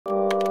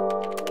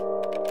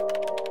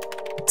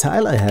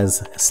Tyla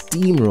has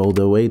steamrolled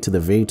her way to the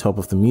very top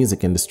of the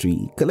music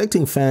industry,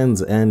 collecting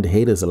fans and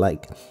haters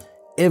alike.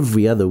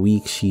 Every other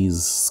week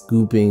she's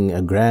scooping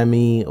a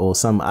Grammy or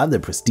some other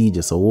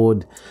prestigious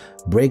award,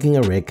 breaking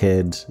a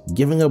record,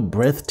 giving a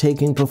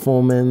breathtaking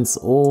performance,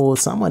 or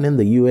someone in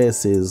the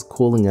US is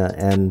calling her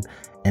an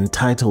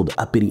entitled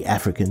uppity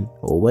African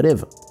or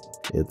whatever.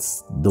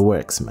 It's the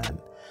works,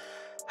 man.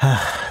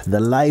 The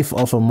life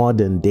of a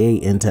modern day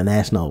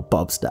international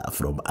pop star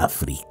from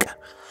Africa,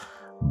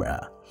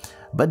 bruh.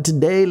 But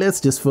today, let's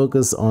just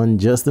focus on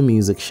just the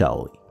music,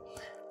 shall we?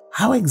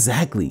 How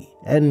exactly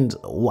and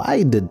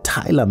why did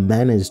Tyla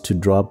manage to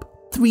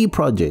drop 3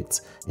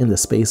 projects in the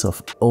space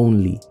of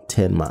only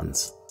 10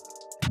 months?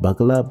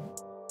 Buckle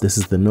up, this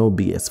is the no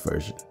BS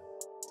version.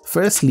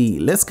 Firstly,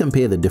 let's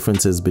compare the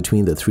differences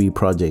between the 3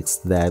 projects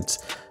that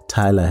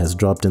Tyla has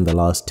dropped in the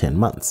last 10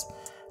 months.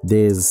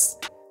 There's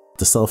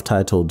the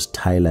self-titled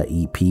Tyla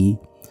EP,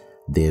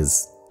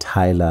 there's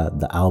Tyla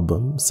the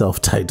album,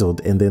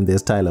 self-titled, and then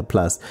there's Tyla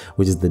Plus,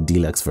 which is the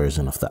deluxe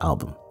version of the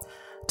album.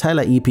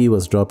 Tyla EP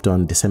was dropped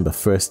on December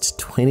 1st,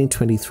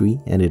 2023,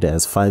 and it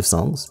has 5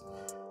 songs.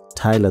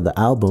 Tyla the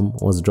album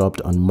was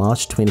dropped on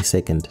March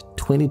 22nd,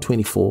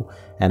 2024,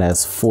 and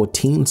has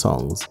 14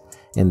 songs.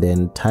 And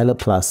then Tyla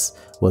Plus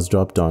was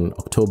dropped on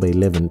October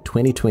 11,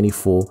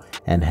 2024,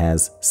 and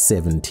has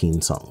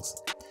 17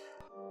 songs.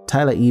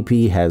 Tyla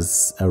EP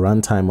has a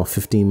runtime of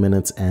 15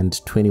 minutes and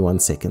 21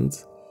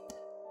 seconds.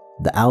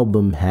 The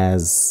album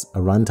has a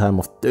runtime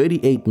of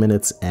 38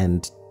 minutes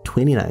and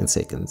 29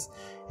 seconds.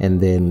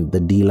 And then the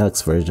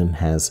deluxe version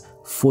has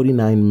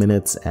 49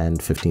 minutes and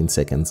 15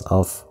 seconds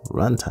of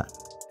runtime.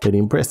 Pretty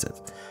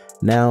impressive.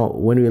 Now,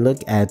 when we look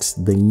at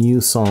the new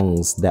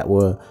songs that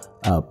were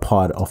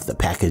part of the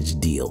package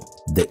deal,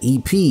 the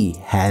EP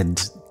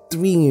had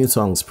 3 new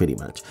songs pretty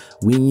much.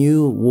 We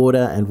knew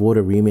Water and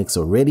Water Remix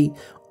already.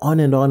 On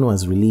and On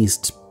was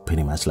released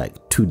pretty much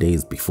like 2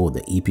 days before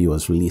the EP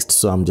was released,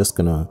 so I'm just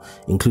gonna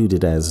include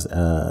it as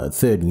a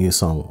 3rd new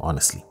song,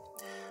 honestly.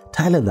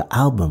 Tyla the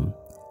album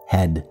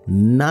had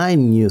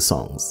 9 new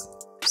songs,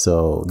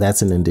 so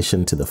that's in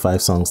addition to the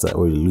 5 songs that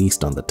were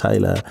released on the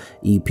Tyla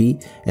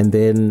EP, and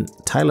then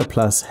Tyla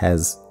Plus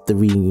has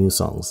 3 new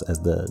songs as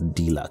the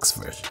deluxe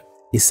version.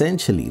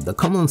 Essentially, the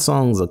common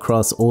songs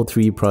across all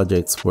 3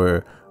 projects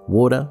were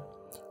Water,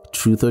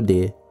 Truth or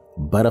Dare,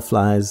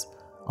 Butterflies,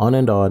 On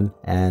and On,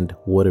 and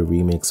Water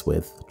Remix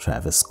with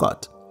Travis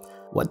Scott.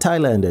 What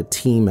Tyla and her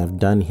team have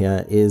done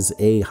here is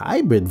a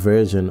hybrid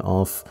version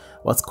of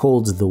what's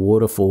called the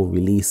waterfall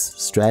release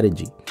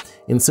strategy.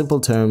 In simple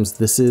terms,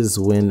 this is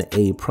when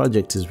a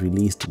project is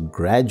released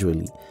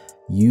gradually,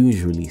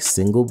 usually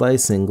single by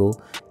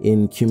single,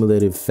 in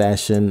cumulative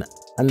fashion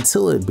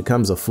until it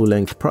becomes a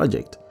full-length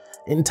project.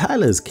 In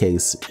Tyla's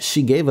case,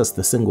 she gave us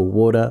the single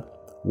Water,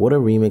 Water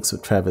Remix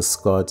with Travis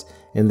Scott,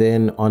 and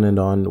then On and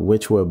On,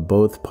 which were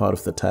both part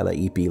of the Tyla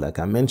EP, like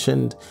I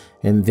mentioned.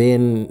 And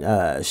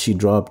then she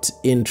dropped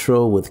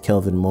Intro with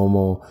Kelvin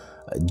Momo,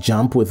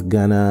 Jump with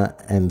Gunna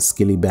and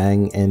Skilly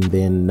Bang, and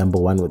then Number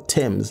One with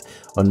Tim's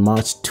on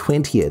March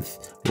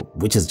 20th,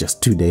 which is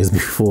just 2 days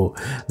before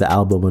the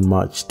album on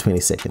March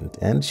 22nd.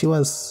 And she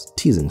was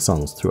teasing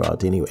songs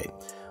throughout anyway.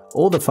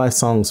 All the 5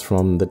 songs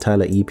from the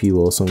Tyla EP were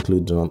also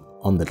included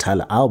on the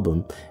Tyla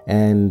album,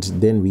 and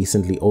then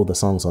recently all the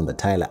songs on the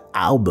Tyla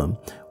album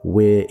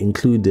were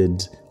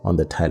included on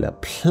the Tyla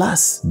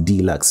Plus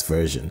deluxe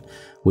version,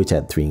 which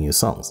had 3 new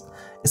songs.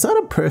 It's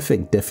not a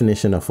perfect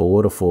definition of a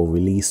waterfall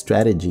release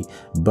strategy,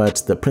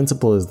 but the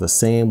principle is the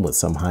same with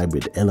some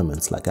hybrid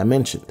elements like I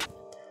mentioned.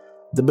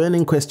 The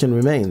burning question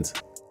remains,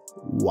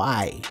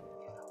 why?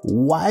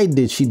 Why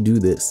did she do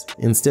this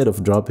instead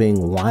of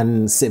dropping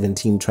one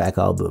 17-track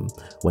album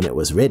when it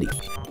was ready?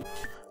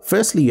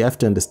 Firstly, you have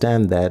to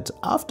understand that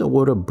after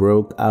Water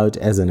broke out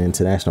as an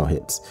international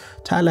hit,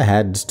 Tyla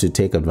had to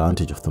take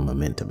advantage of the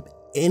momentum.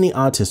 Any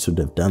artist would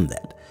have done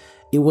that.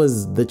 It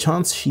was the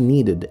chance she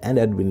needed and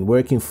had been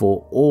working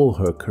for all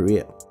her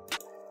career.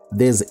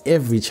 There's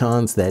every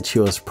chance that she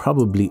was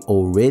probably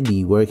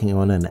already working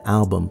on an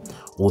album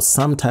or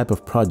some type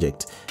of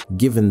project,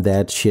 given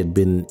that she had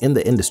been in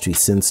the industry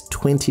since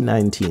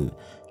 2019,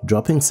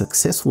 dropping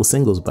successful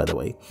singles by the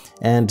way,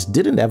 and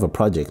didn't have a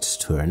project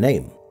to her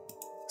name.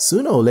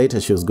 Sooner or later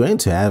she was going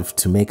to have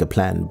to make a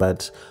plan,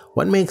 but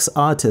what makes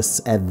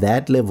artists at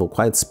that level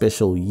quite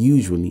special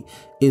usually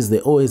is they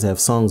always have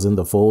songs in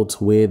the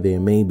vault where they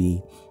may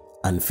be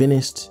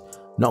unfinished,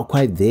 not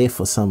quite there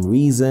for some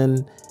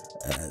reason.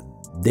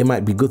 They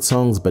might be good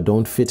songs but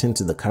don't fit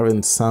into the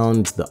current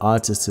sound the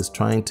artist is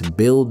trying to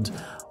build,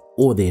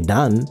 or they're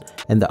done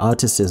and the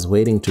artist is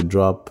waiting to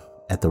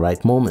drop at the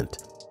right moment.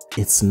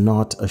 It's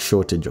not a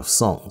shortage of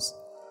songs.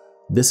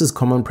 This is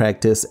common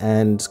practice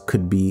and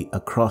could be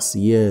across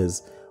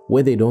years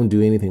where they don't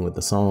do anything with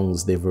the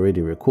songs they've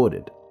already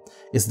recorded.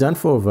 It's done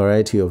for a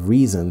variety of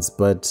reasons,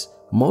 but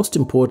most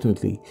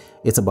importantly,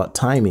 it's about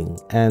timing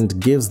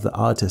and gives the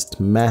artist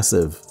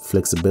massive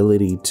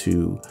flexibility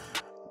to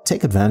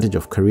take advantage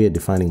of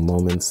career-defining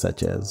moments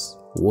such as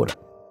Water.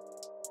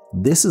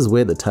 This is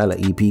where the Tyla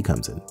EP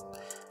comes in.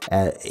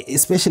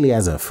 especially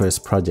as her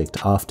first project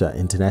after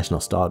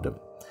international stardom.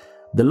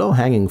 The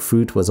low-hanging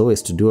fruit was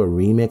always to do a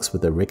remix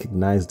with a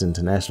recognized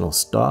international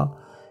star,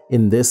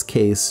 in this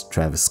case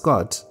Travis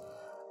Scott.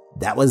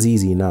 That was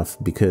easy enough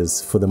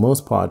because, for the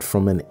most part,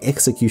 from an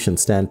execution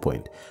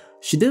standpoint,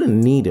 she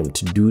didn't need him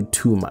to do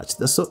too much.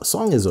 The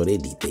song is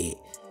already there.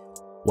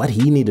 What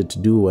he needed to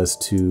do was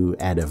to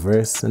add a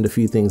verse and a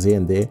few things here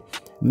and there,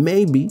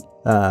 maybe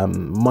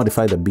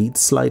modify the beat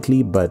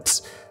slightly, but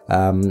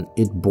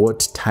it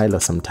bought Tyla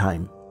some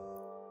time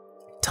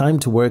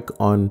to work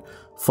on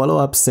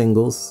follow-up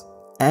singles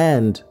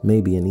and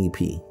maybe an EP.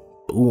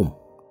 Boom,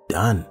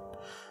 done.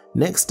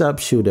 Next up,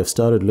 she would have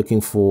started looking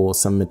for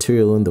some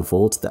material in the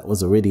vault that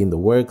was already in the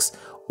works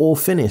or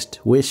finished,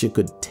 where she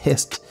could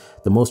test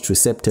the most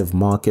receptive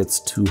markets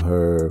to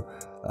her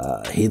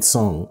hit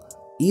song,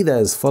 either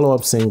as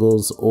follow-up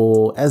singles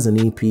or as an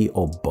EP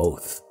or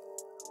both.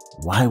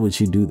 Why would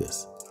she do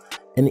this?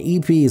 An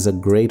EP is a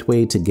great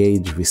way to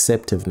gauge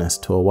receptiveness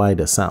to a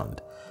wider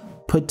sound.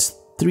 Put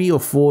 3 or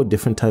 4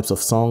 different types of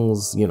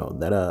songs,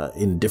 that are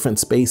in different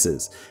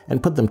spaces,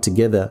 and put them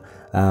together,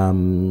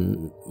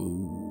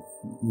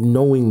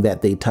 knowing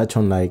that they touch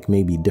on like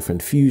maybe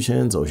different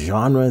fusions or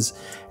genres,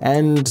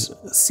 and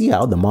see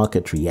how the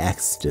market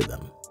reacts to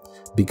them,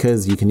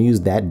 because you can use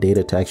that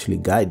data to actually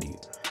guide you.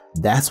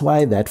 That's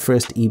why that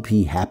first EP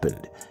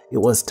happened. It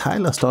was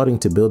Tyla starting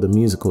to build a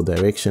musical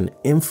direction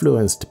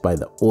influenced by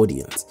the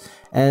audience,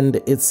 and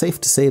it's safe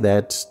to say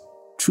that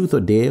Truth or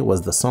Dare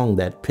was the song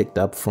that picked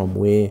up from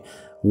where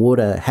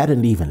Water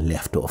hadn't even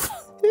left off.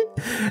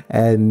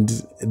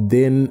 And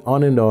then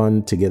on and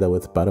on, together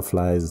with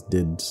Butterflies,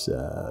 did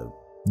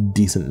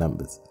decent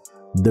numbers.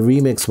 The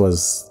remix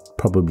was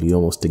probably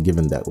almost a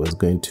given that was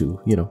going to,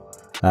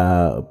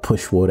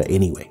 push Water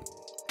anyway.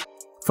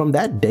 From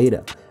that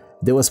data,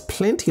 there was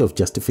plenty of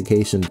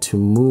justification to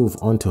move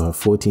on to her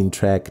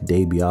 14-track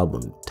debut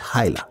album,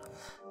 Tyla,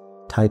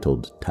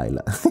 titled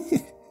Tyla,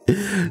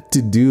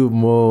 to do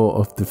more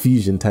of the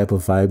fusion type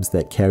of vibes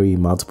that carry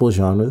multiple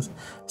genres,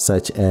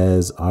 such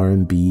as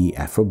R&B,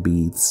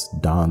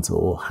 Afrobeats,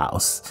 dancehall,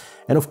 house,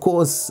 and of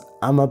course,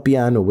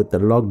 Amapiano with the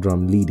log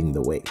drum leading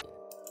the way.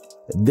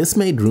 This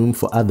made room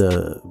for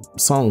other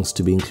songs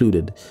to be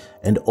included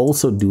and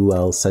also do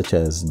well, such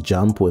as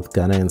Jump with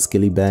Gunna and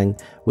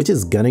Skillibang, which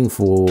is gunning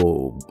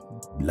for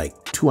like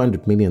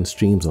 200 million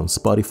streams on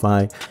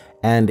Spotify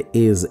and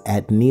is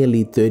at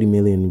nearly 30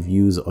 million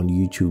views on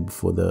YouTube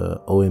for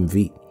the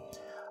OMV.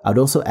 I'd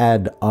also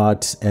add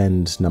Art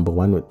and Number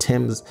One with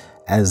Thames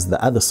as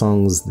the other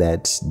songs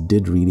that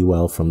did really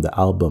well from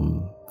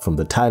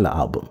the Tyla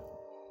album.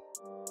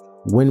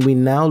 When we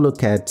now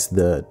look at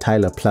the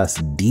Tyla Plus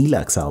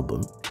Deluxe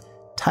album,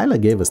 Tyla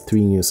gave us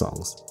 3 new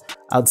songs.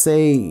 I'd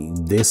say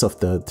this of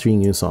the 3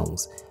 new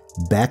songs: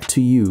 Back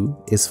to You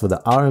is for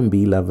the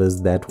R&B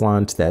lovers that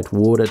want that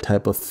Water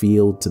type of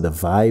feel to the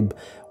vibe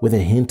with a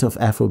hint of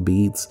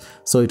Afrobeats,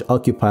 so it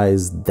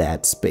occupies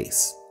that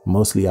space,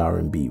 mostly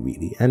R&B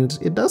really, and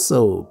it does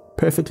so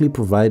perfectly,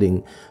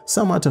 providing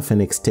somewhat of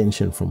an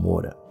extension from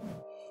Water.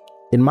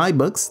 In my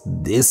books,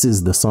 this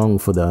is the song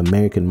for the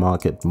American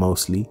market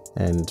mostly,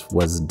 and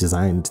was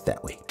designed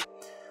that way.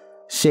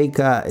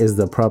 Shaker is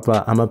the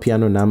proper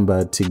Amapiano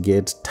number to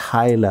get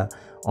Tyla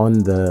on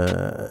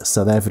the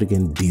South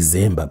African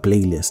December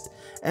playlist,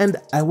 and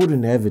I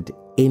wouldn't have it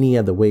any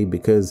other way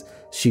because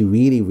she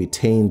really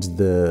retained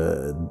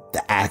the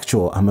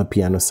actual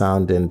Amapiano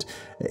sound, and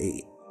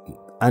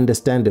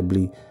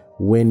understandably,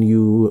 when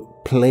you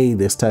play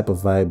this type of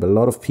vibe, a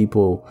lot of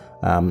people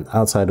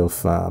outside of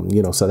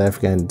South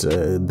Africa and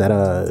that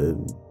are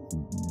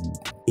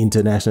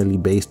internationally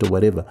based or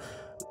whatever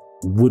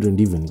wouldn't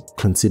even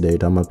consider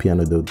it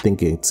Amapiano. They would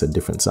think it's a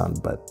different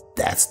sound, but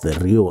that's the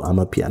real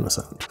Amapiano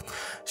sound.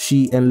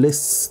 She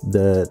enlists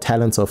the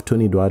talents of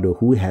Tony Duardo,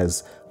 who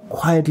has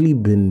quietly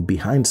been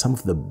behind some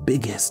of the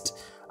biggest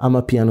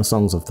Amapiano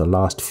songs of the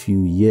last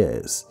few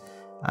years.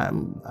 I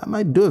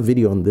might do a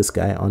video on this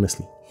guy,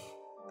 honestly.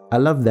 I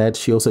love that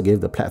she also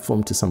gave the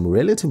platform to some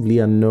relatively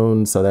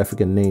unknown South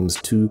African names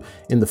too,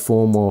 in the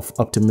form of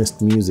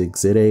Optimist Music,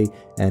 Zere,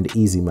 and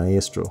Easy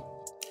Maestro.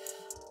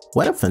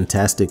 What a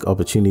fantastic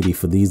opportunity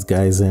for these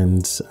guys,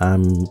 and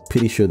I'm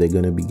pretty sure they're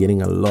going to be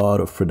getting a lot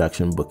of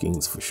production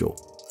bookings for sure.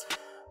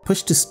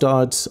 Push to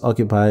Start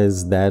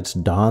occupies that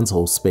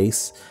dancehall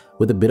space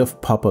with a bit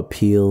of pop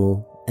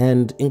appeal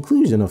and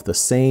inclusion of the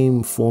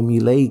same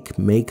formulaic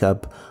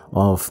makeup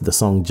of the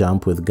song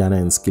Jump with Gunna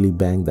and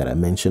Skillibang that I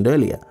mentioned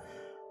earlier.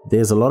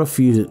 There's a lot of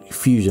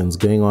fusions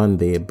going on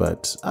there,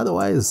 but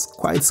otherwise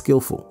quite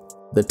skillful.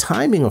 The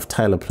timing of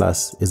Tyla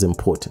Plus is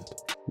important.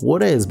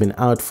 Water has been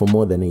out for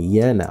more than a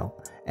year now,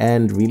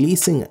 and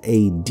releasing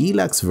a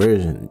deluxe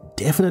version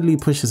definitely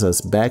pushes us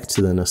back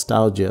to the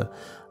nostalgia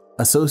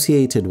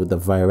associated with the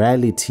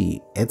virality,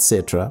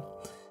 etc.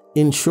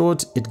 In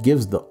short, it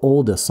gives the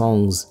older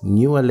songs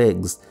newer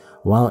legs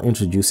while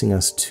introducing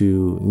us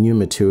to new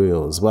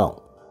material as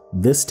well.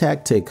 This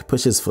tactic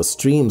pushes for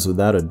streams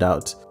without a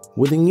doubt.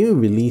 With a new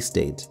release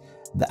date,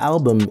 the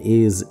album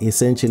is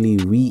essentially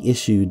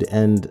reissued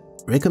and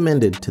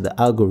recommended to the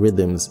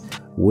algorithms,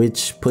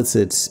 which puts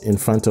it in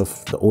front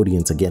of the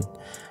audience again,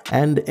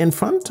 and in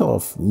front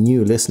of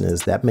new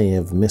listeners that may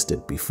have missed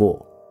it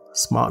before.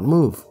 Smart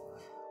move.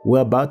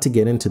 We're about to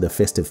get into the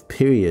festive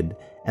period,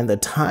 and the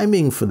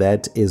timing for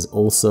that is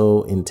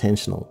also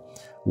intentional,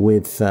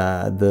 with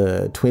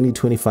the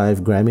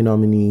 2025 Grammy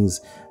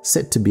nominees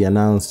set to be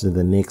announced in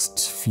the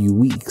next few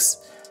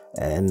weeks.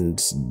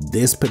 And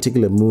this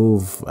particular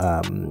move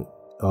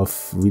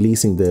of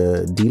releasing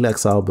the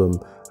Deluxe album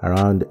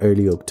around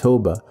early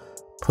October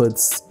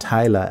puts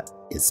Tyla,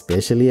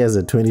 especially as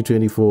a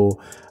 2024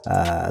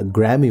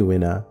 Grammy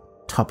winner,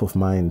 top of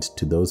mind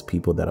to those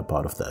people that are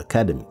part of the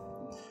Academy.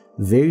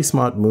 Very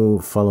smart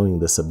move following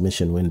the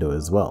submission window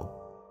as well.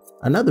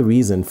 Another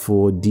reason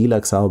for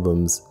Deluxe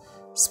albums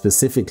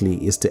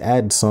specifically is to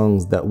add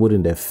songs that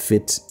wouldn't have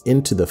fit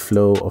into the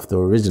flow of the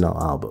original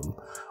album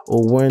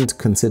or weren't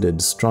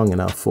considered strong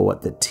enough for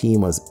what the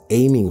team was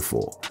aiming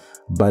for,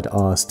 but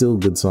are still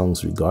good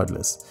songs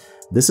regardless.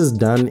 This is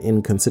done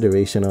in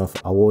consideration of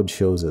award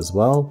shows as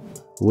well,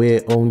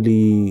 where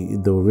only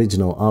the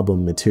original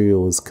album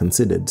material is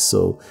considered,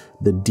 so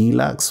the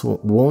Deluxe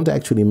won't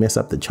actually mess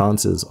up the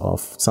chances of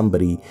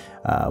somebody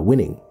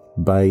winning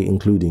by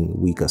including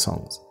weaker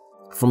songs.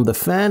 From the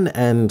fan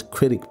and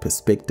critic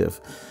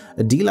perspective,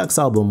 a Deluxe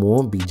album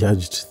won't be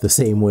judged the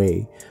same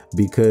way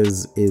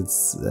because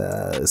it's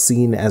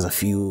seen as a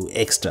few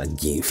extra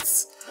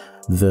gifts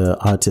the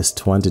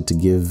artist wanted to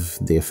give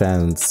their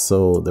fans,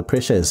 so the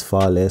pressure is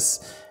far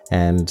less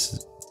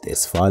and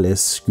there's far less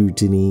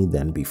scrutiny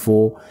than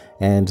before,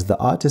 and the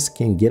artist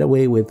can get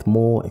away with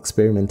more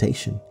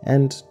experimentation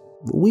and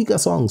weaker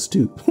songs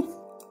too.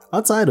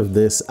 Outside of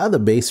this, other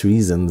base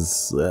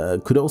reasons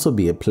could also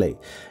be at play,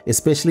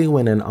 especially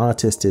when an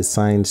artist is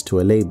signed to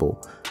a label,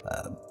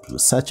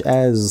 such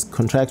as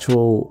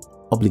contractual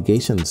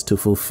obligations to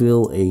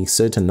fulfill a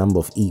certain number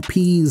of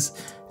EPs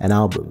and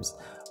albums.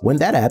 When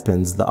that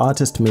happens, the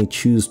artist may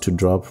choose to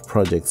drop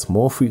projects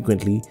more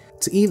frequently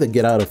to either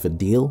get out of a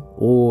deal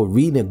or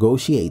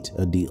renegotiate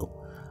a deal.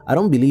 I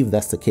don't believe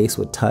that's the case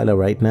with Tyla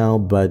right now,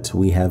 but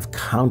we have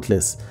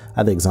countless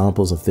other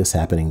examples of this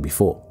happening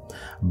before.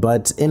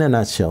 But in a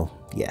nutshell,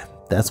 yeah,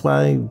 that's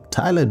why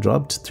Tyla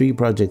dropped 3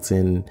 projects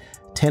in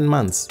 10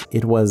 months.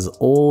 It was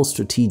all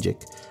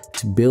strategic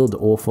to build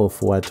off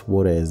of what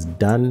Wemoto has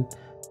done,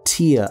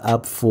 tear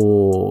up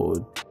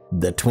for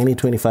the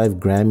 2025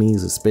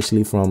 Grammys,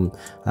 especially from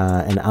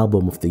an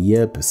album of the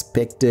year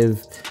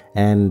perspective,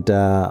 and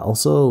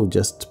also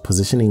just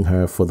positioning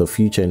her for the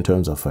future in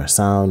terms of her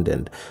sound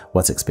and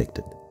what's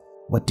expected.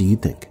 What do you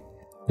think?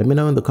 Let me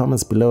know in the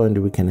comments below and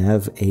we can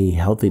have a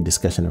healthy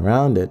discussion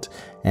around it.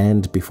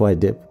 And before I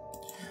dip,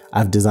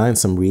 I've designed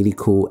some really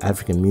cool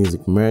African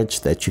music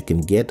merch that you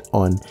can get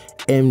on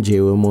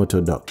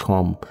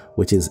mjwemoto.com,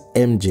 which is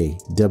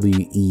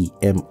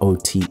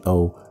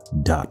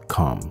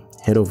mjwemoto.com.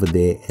 Head over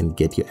there and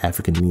get your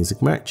African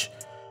music merch.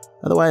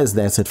 Otherwise,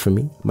 that's it for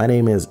me. My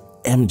name is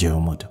MJ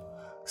Wemoto,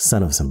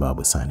 son of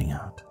Zimbabwe, signing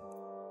out.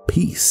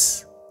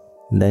 Peace.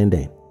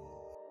 Ndende.